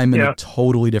 because I'm in a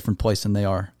totally different place than they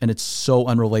are. And it's so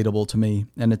unrelatable to me.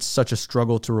 And it's such a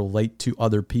struggle to relate to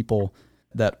other people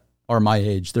that are my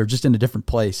age. They're just in a different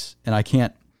place, and I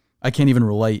can't even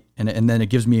relate. And then it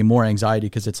gives me more anxiety,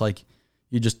 because it's like,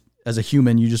 you just, as a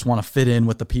human, you just want to fit in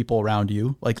with the people around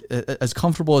you. Like, as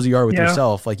comfortable as you are with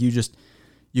yourself, like,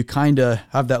 you kind of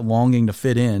have that longing to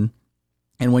fit in.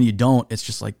 And when you don't, it's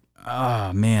just like,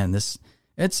 man,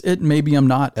 maybe I'm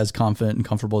not as confident and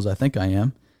comfortable as I think I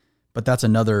am. But that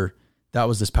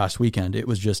was this past weekend. It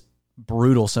was just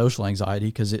brutal social anxiety,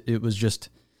 because it was just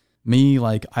me.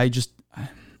 Like,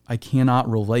 I cannot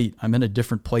relate. I'm in a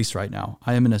different place right now.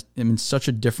 I'm in such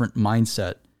a different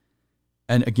mindset.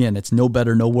 And again, it's no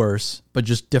better, no worse, but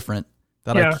just different,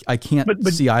 that I can't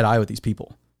see eye to eye with these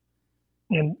people.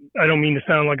 And I don't mean to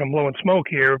sound like I'm blowing smoke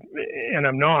here, and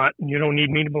I'm not, and you don't need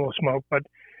me to blow smoke, but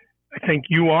I think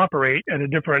you operate at a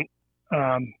different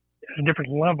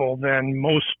level than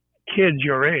most kids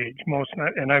your age.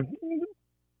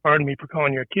 Pardon me for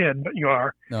calling you a kid, but you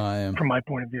are. No, I am. From my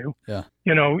point of view. Yeah.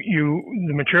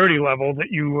 The maturity level that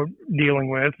you are dealing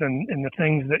with, and the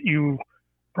things that you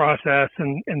process,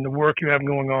 and the work you have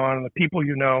going on, and the people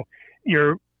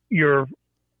you're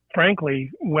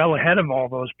frankly well ahead of all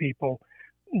those people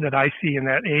that I see in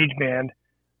that age band,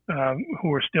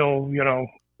 who are still,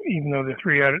 even though they're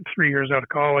 3 years out of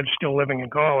college, still living in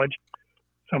college,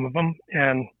 some of them.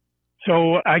 And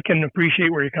so I can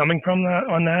appreciate where you're coming from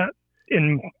on that.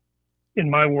 In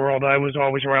my world, I was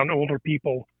always around older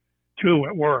people too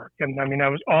at work. And I mean, I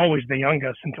was always the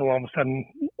youngest until all of a sudden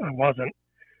I wasn't,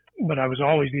 but I was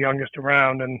always the youngest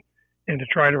around, and to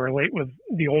try to relate with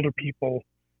the older people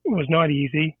was not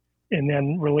easy. And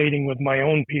then relating with my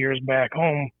own peers back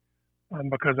home,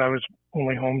 because I was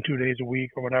only home 2 days a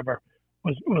week or whatever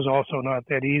was also not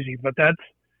that easy. But that's,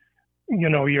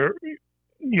 your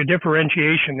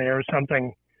differentiation there is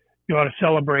something you ought to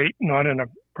celebrate, not in a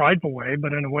prideful way,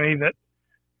 but in a way that,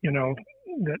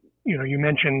 you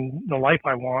mentioned the life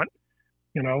I want,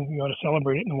 you ought to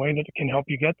celebrate it in a way that it can help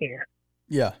you get there.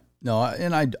 Yeah, no,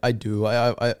 and I do.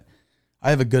 I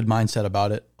have a good mindset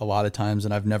about it a lot of times,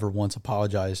 and I've never once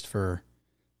apologized for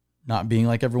not being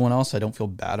like everyone else. I don't feel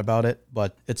bad about it,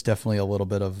 but it's definitely a little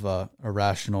bit of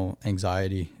irrational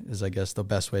anxiety is, I guess, the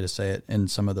best way to say it in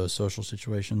some of those social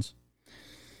situations.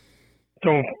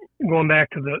 So going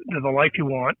back to the life you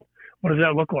want, what does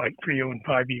that look like for you in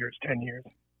 5 years, 10 years?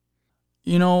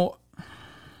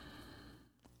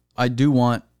 I do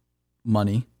want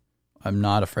money. I'm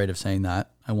not afraid of saying that.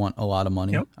 I want a lot of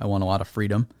money. Yep. I want a lot of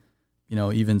freedom. I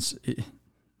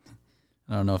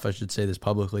don't know if I should say this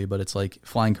publicly, but it's like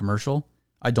flying commercial.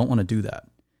 I don't want to do that.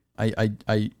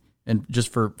 And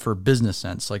just for business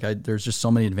sense, there's just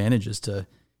so many advantages to,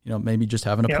 maybe just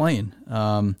having a plane.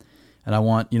 And I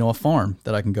want, a farm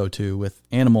that I can go to with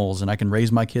animals and I can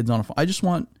raise my kids on a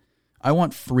farm. I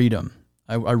want freedom.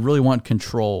 I really want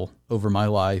control over my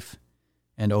life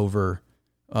and over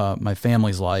my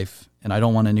family's life. And I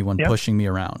don't want anyone pushing me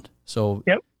around. So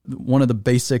one of the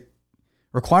basic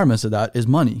requirements of that is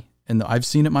money. And I've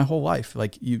seen it my whole life.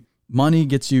 Money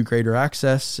gets you greater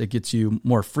access. It gets you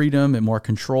more freedom and more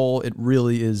control. It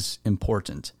really is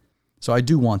important. So I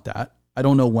do want that. I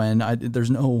don't know when.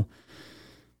 There's no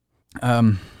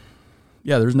timeline.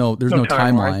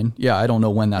 Yeah, I don't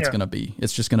know when that's going to be.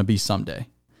 It's just going to be someday.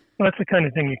 Well, that's the kind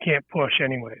of thing you can't push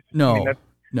anyways. No.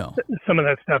 Some of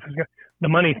that stuff the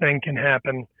money thing can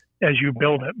happen as you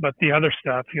build it, but the other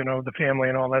stuff, the family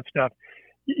and all that stuff,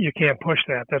 you can't push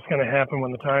that. That's going to happen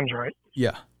when the time's right.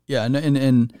 Yeah. Yeah.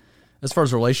 And as far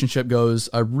as relationship goes,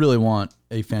 I really want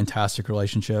a fantastic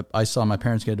relationship. I saw my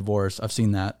parents get divorced. I've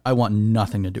seen that. I want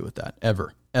nothing to do with that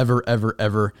ever.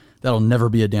 That'll never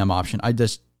be a damn option.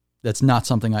 That's not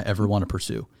something I ever want to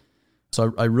pursue.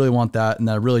 So I really want that. And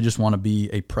I really just want to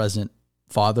be a present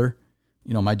father.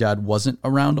 My dad wasn't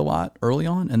around a lot early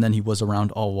on, and then he was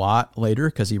around a lot later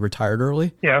because he retired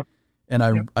early. Yeah.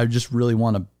 And I just really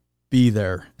want to be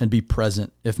there and be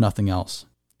present, if nothing else.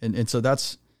 And so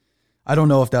I don't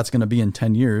know if that's going to be in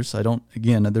 10 years. There's no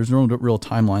real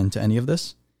timeline to any of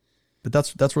this, but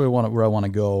that's where I want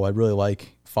to go. I really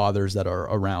like fathers that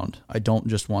are around. I don't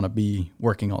just want to be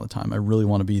working all the time. I really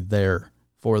want to be there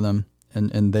for them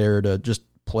and there to just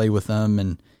play with them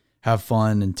and have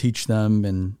fun and teach them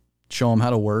and show them how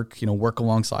to work, work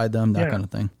alongside them, that kind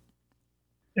of thing.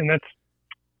 And that's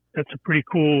a pretty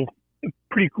cool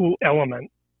element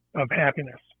of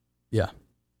happiness. Yeah.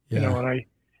 And I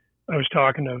was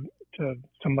talking to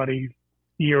somebody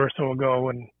a year or so ago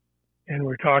and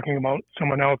we're talking about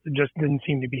someone else that just didn't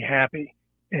seem to be happy.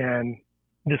 And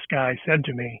this guy said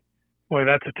to me, boy,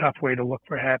 that's a tough way to look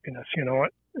for happiness. You know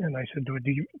what? And I said, do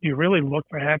you really look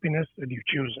for happiness or do you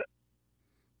choose it?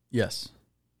 Yes.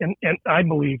 And I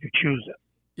believe you choose it.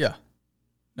 Yeah.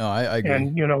 No, I agree.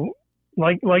 And,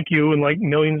 like you and like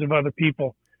millions of other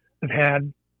people have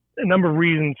had a number of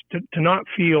reasons to not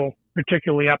feel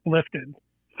particularly uplifted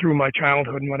through my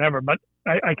childhood and whatever. But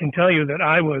I can tell you that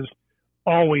I was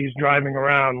always driving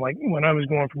around. Like when I was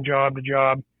going from job to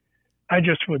job, I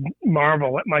just would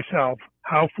marvel at myself,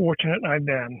 how fortunate I've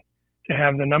been to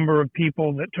have the number of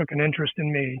people that took an interest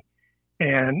in me,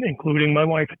 and including my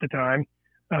wife at the time,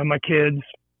 my kids,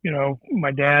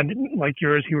 my dad, like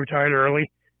yours, he retired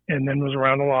early and then was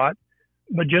around a lot.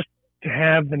 But just to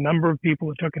have the number of people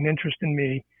that took an interest in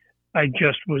me, I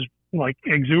just was like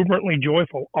exuberantly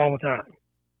joyful all the time.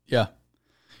 Yeah.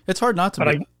 It's hard not to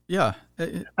be.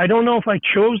 I don't know if I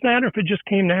chose that or if it just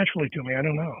came naturally to me. I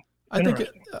don't know.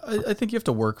 I think you have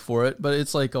to work for it, but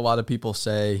it's like a lot of people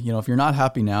say, if you're not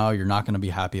happy now, you're not going to be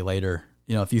happy later.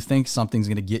 If you think something's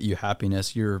going to get you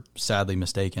happiness, you're sadly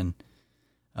mistaken.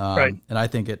 Right. And I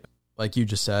think like you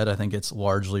just said, I think it's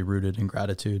largely rooted in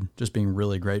gratitude, just being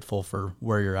really grateful for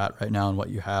where you're at right now and what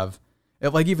you have.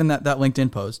 Like even that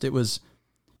LinkedIn post, it was,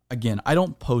 again, I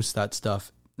don't post that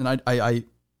stuff. And I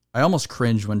almost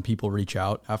cringe when people reach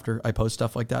out after I post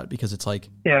stuff like that, because it's like,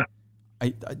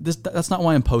 that's not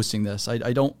why I'm posting this.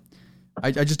 I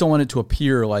just don't want it to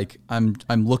appear like I'm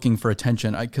looking for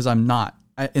attention, because I'm not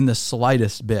in the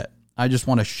slightest bit. I just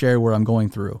want to share where I'm going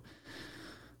through.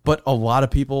 But a lot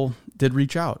of people did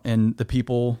reach out, and the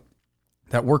people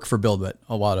that work for BuildWitt,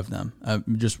 a lot of them,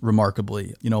 just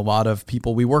remarkably, a lot of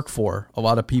people we work for, a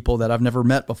lot of people that I've never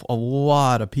met before, a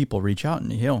lot of people reach out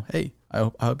and, hey,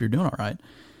 I hope you're doing all right.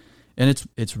 And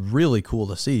it's really cool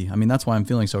to see. I mean, that's why I'm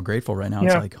feeling so grateful right now. Yeah.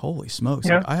 It's like, holy smokes.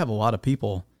 Yeah. Like, I have a lot of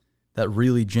people that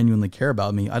really genuinely care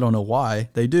about me. I don't know why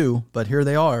they do, but here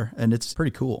they are. And it's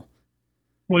pretty cool.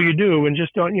 Well, you do. And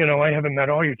just don't, I haven't met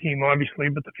all your team, obviously,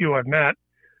 but the few I've met,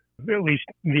 at least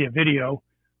via video,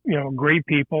 great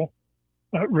people,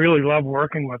 really love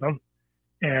working with them.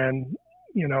 And,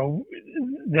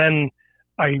 then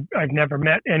I've never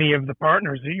met any of the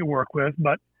partners that you work with,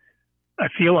 but I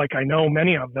feel like I know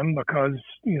many of them because,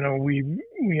 we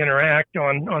interact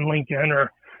on LinkedIn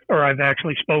or I've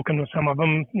actually spoken with some of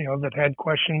them, that had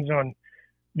questions on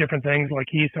different things like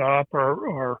ESOP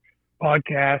or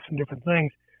podcasts and different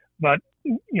things. But,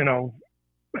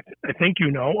 I think,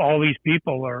 all these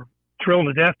people are thrilled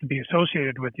to death to be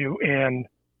associated with you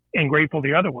and grateful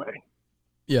the other way.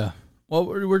 Yeah. Well,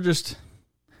 we're just,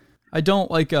 I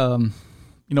don't like,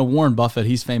 Warren Buffett,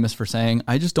 he's famous for saying,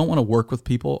 I just don't want to work with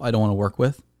people I don't want to work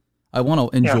with. I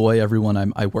want to enjoy everyone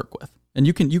I work with. And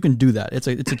you can do that. It's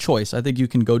a choice. I think you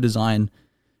can go design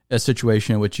a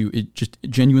situation in which you just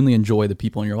genuinely enjoy the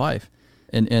people in your life.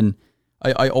 And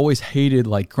I always hated,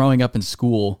 like, growing up in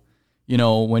school,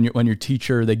 when your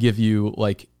teacher, they give you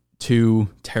like 2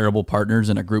 terrible partners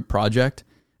in a group project,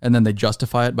 and then they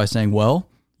justify it by saying, well,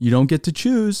 you don't get to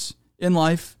choose in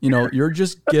life. You're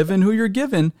just given who you're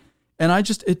given. And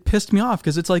it pissed me off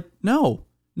because it's like, no,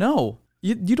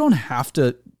 you don't have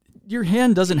to, your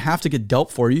hand doesn't have to get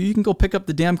dealt for you. You can go pick up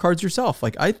the damn cards yourself.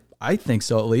 Like, I think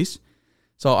so, at least.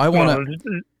 So I want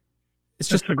to, it's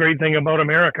just the great thing about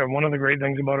America. One of the great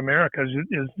things about America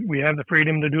is we have the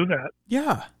freedom to do that.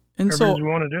 Yeah. And so we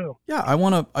want to do. Yeah. I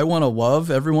want to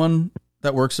love everyone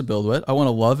that works at BuildWitt. I want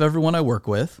to love everyone I work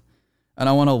with. And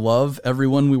I want to love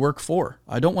everyone we work for.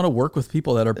 I don't want to work with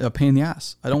people that are a pain in the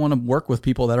ass. I don't want to work with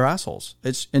people that are assholes.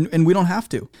 And we don't have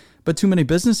to. But too many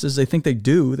businesses, they think they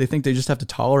do. They think they just have to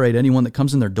tolerate anyone that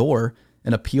comes in their door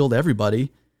and appeal to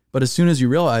everybody. But as soon as you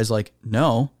realize, like,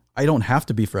 no, I don't have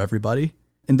to be for everybody.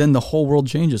 And then the whole world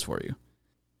changes for you.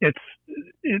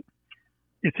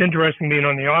 It's interesting being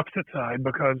on the opposite side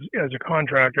because as a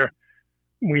contractor,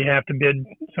 we have to bid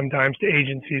sometimes to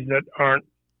agencies that aren't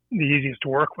the easiest to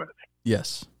work with.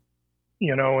 Yes.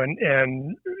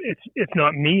 And it's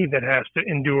not me that has to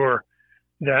endure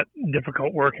that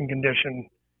difficult working condition.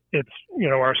 It's,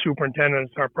 our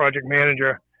superintendent, our project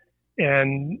manager.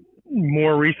 And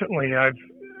more recently, I've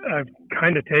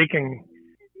kind of taken,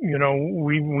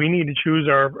 we need to choose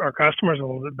our customers a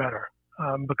little bit better.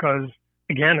 Because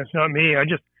again, it's not me. I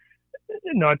just,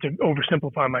 not to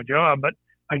oversimplify my job, but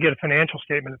I get a financial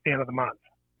statement at the end of the month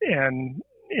and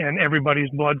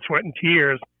everybody's blood, sweat, and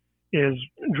tears is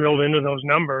drilled into those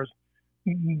numbers,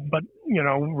 but,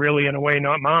 really in a way,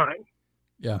 not mine.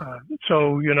 Yeah.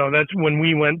 So, that's when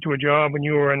we went to a job when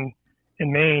you were in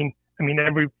Maine. I mean,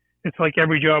 it's like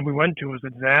every job we went to was a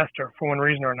disaster for one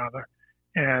reason or another.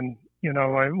 And,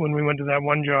 when we went to that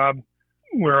one job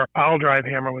where our pile drive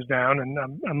hammer was down and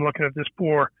I'm looking at this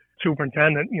poor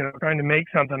superintendent, trying to make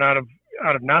something out of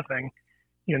nothing,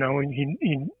 and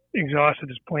he exhausted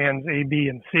his plans A, B,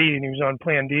 and C, and he was on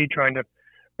plan D trying to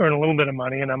earn a little bit of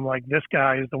money. And I'm like, this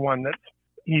guy is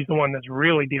he's the one that's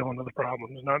really dealing with the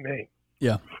problems, not me.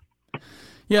 Yeah.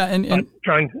 Yeah. And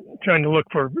trying to look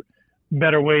for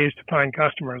better ways to find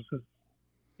customers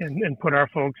and put our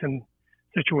folks in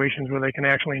situations where they can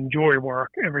actually enjoy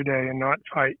work every day and not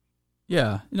fight.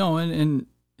 Yeah. And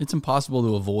it's impossible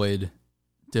to avoid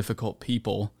difficult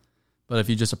people. But if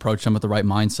you just approach them with the right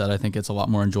mindset, I think it's a lot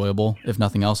more enjoyable. If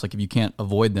nothing else, like if you can't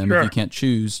avoid them, if you can't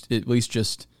choose, at least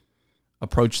just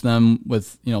approach them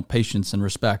with, patience and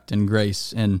respect and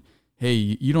grace. And hey,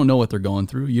 you don't know what they're going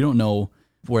through. You don't know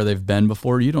where they've been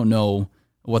before. You don't know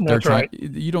what they're trying.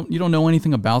 You don't know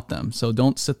anything about them. So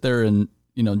don't sit there and,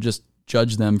 just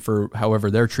judge them for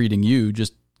however they're treating you.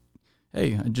 Just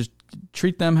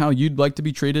treat them how you'd like to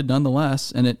be treated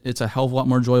nonetheless. And it's a hell of a lot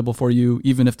more enjoyable for you,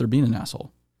 even if they're being an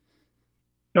asshole.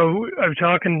 So I was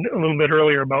talking a little bit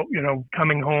earlier about,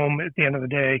 coming home at the end of the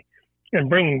day and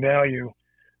bringing value,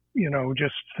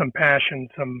 just some passion,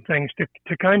 some things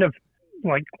to kind of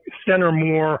like center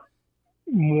more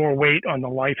weight on the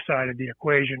life side of the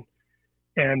equation.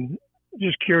 And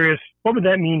just curious, what would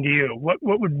that mean to you? What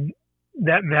would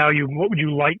that value, what would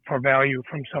you like for value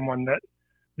from someone that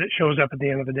shows up at the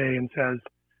end of the day and says,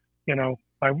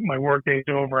 my work day's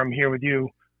over, I'm here with you.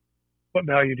 What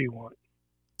value do you want?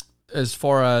 As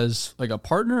far as like a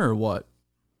partner or what?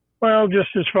 Well, just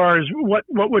as far as what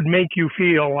would make you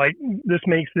feel like this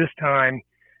makes this time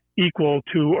equal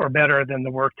to or better than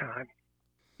the work time.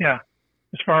 Yeah.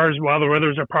 As far as whether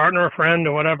it's a partner, a friend,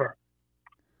 or whatever.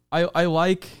 I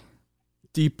like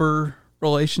deeper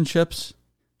relationships.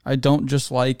 I don't just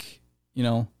like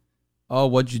oh,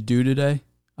 what'd you do today?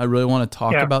 I really want to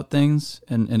talk about things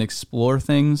and explore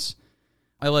things.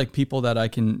 I like people that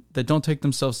don't take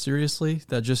themselves seriously,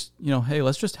 that just, hey,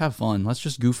 let's just have fun. Let's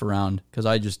just goof around, because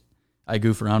I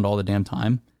goof around all the damn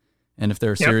time. And if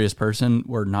they're a serious person,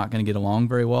 we're not going to get along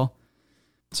very well.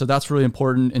 So that's really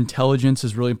important. Intelligence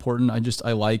is really important.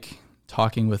 I like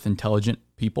talking with intelligent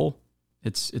people.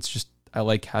 It's just, I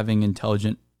like having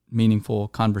intelligent, meaningful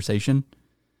conversation.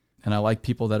 And I like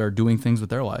people that are doing things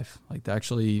with their life, like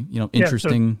actually,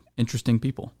 interesting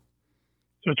people.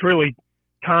 So it's really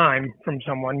time from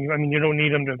someone. You don't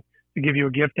need them to give you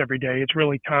a gift every day. It's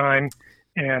really time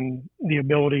and the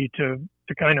ability to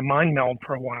kind of mind meld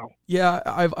for a while. Yeah,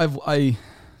 I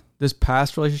this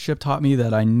past relationship taught me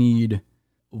that I need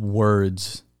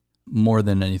words more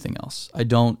than anything else. I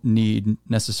don't need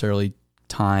necessarily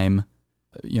time,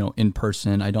 in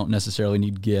person. I don't necessarily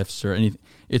need gifts or anything.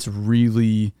 It's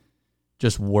really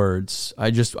just words.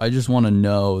 I just want to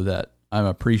know that I'm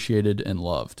appreciated and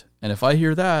loved. And if I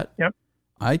hear that,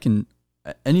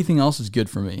 anything else is good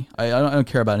for me. I don't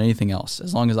care about anything else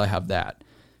as long as I have that.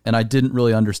 And I didn't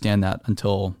really understand that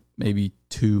until maybe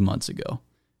 2 months ago,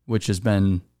 which has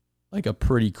been like a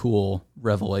pretty cool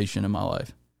revelation in my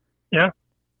life. Yeah.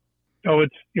 So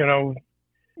it's,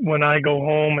 when I go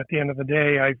home at the end of the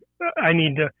day, I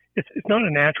need to, it's not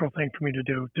a natural thing for me to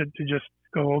do, to just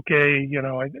go, okay,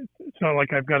 it's not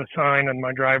like I've got a sign on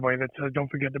my driveway that says,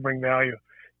 don't forget to bring value,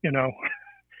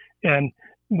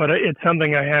 but it's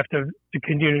something I have to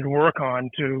continue to work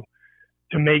on to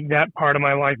make that part of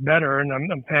my life better. And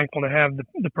I'm thankful to have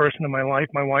the person in my life,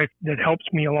 my wife, that helps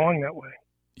me along that way.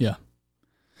 Yeah.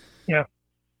 Yeah.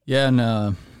 Yeah.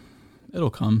 And, it'll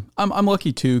come. I'm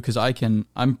lucky too, because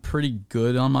I'm pretty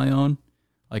good on my own.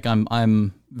 Like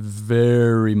I'm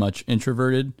very much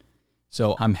introverted,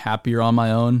 so I'm happier on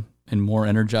my own and more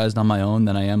energized on my own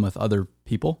than I am with other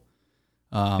people.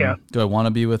 Do I want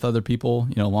to be with other people,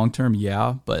 long term?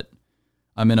 Yeah, but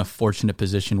I'm in a fortunate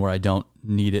position where I don't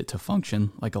need it to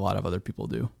function like a lot of other people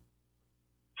do.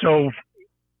 So,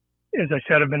 as I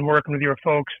said, I've been working with your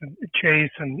folks,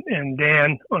 Chase and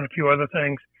Dan, on a few other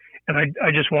things. And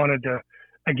I just wanted to,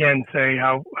 again, say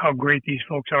how great these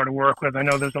folks are to work with. I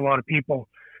know there's a lot of people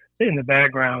in the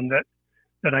background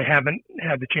that I haven't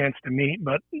had the chance to meet,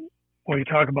 but when you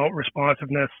talk about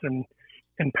responsiveness and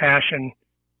passion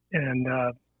and,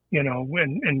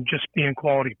 and just being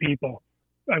quality people,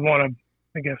 I want to,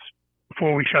 I guess,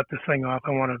 before we shut this thing off, I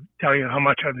want to tell you how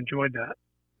much I've enjoyed that.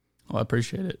 Well, I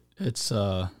appreciate it. It's,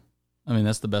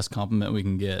 that's the best compliment we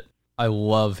can get. I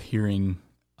love hearing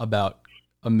about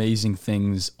amazing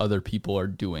things other people are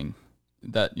doing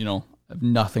that, have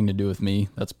nothing to do with me.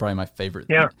 That's probably my favorite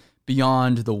thing.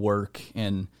 Beyond the work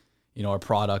and, our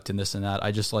product and this and that.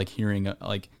 I just like hearing,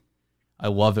 I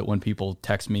love it when people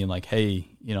text me and like, hey,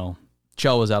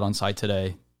 Chell was out on site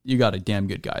today. You got a damn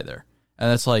good guy there.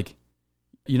 And it's like,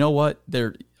 you know what?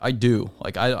 I do.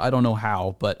 Like, I don't know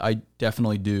how, but I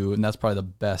definitely do. And that's probably the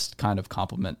best kind of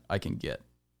compliment I can get.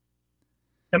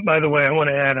 And by the way, I want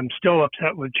to add, I'm still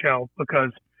upset with Chell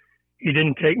because he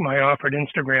didn't take my offered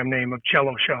Instagram name of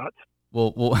Cello Shots.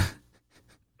 Well,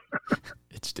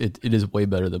 it is way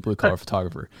better than Blue Collar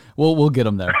Photographer. We'll get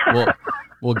him there.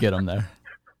 We'll get him there.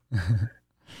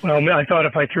 Well, I thought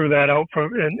if I threw that out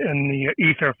in the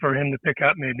ether for him to pick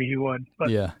up, maybe he would.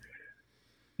 But yeah.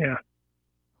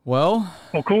 Well,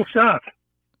 cool stuff.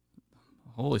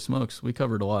 Holy smokes, we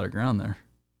covered a lot of ground there.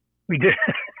 We did.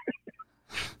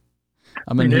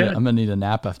 I'm gonna need a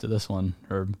nap after this one,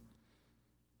 Herb.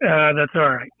 That's all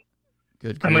right.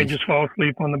 Good. I might just fall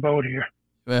asleep on the boat here.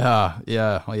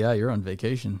 Yeah. Well, yeah, you're on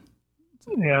vacation.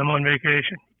 Yeah, I'm on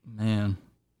vacation. Man.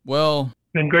 Well,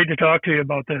 been great to talk to you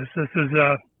about this. This is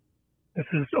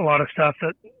a lot of stuff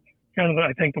that kind of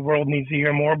I think the world needs to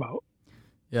hear more about.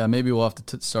 Yeah, maybe we'll have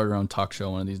to start our own talk show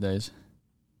one of these days.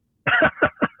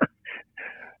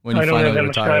 I don't have that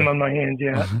much time on my hands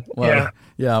yet.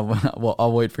 Well,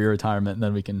 I'll wait for your retirement and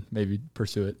then we can maybe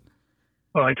pursue it.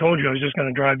 Well, I told you I was just going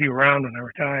to drive you around when I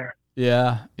retire.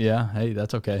 Yeah. Hey,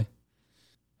 that's okay.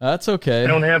 That's okay. I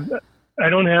don't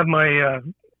have my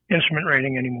instrument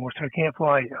rating anymore, so I can't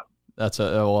fly you. That's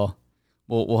we'll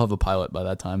have a pilot by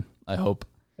that time, I hope.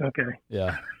 Okay.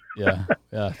 Yeah,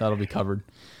 that'll be covered.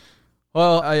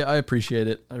 Well, I appreciate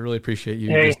it. I really appreciate you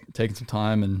just taking some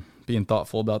time and being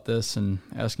thoughtful about this and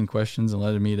asking questions and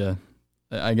letting me to,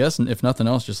 I guess, if nothing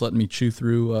else, just letting me chew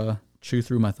through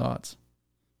my thoughts.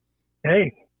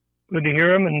 Hey, good to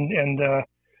hear them and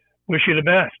wish you the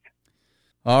best.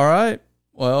 All right.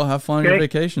 Well, have fun on your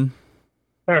vacation.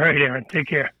 All right, Aaron. Take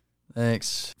care.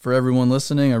 Thanks. For everyone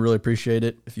listening, I really appreciate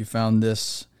it. If you found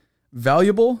this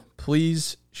valuable,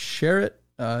 please share it.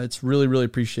 It's really, really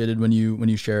appreciated when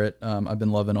you share it. I've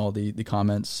been loving all the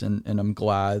comments, and I'm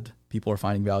glad people are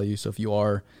finding value. So if you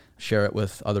are, share it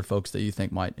with other folks that you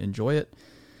think might enjoy it.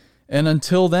 And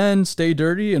until then, stay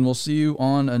dirty, and we'll see you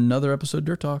on another episode of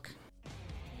Dirt Talk.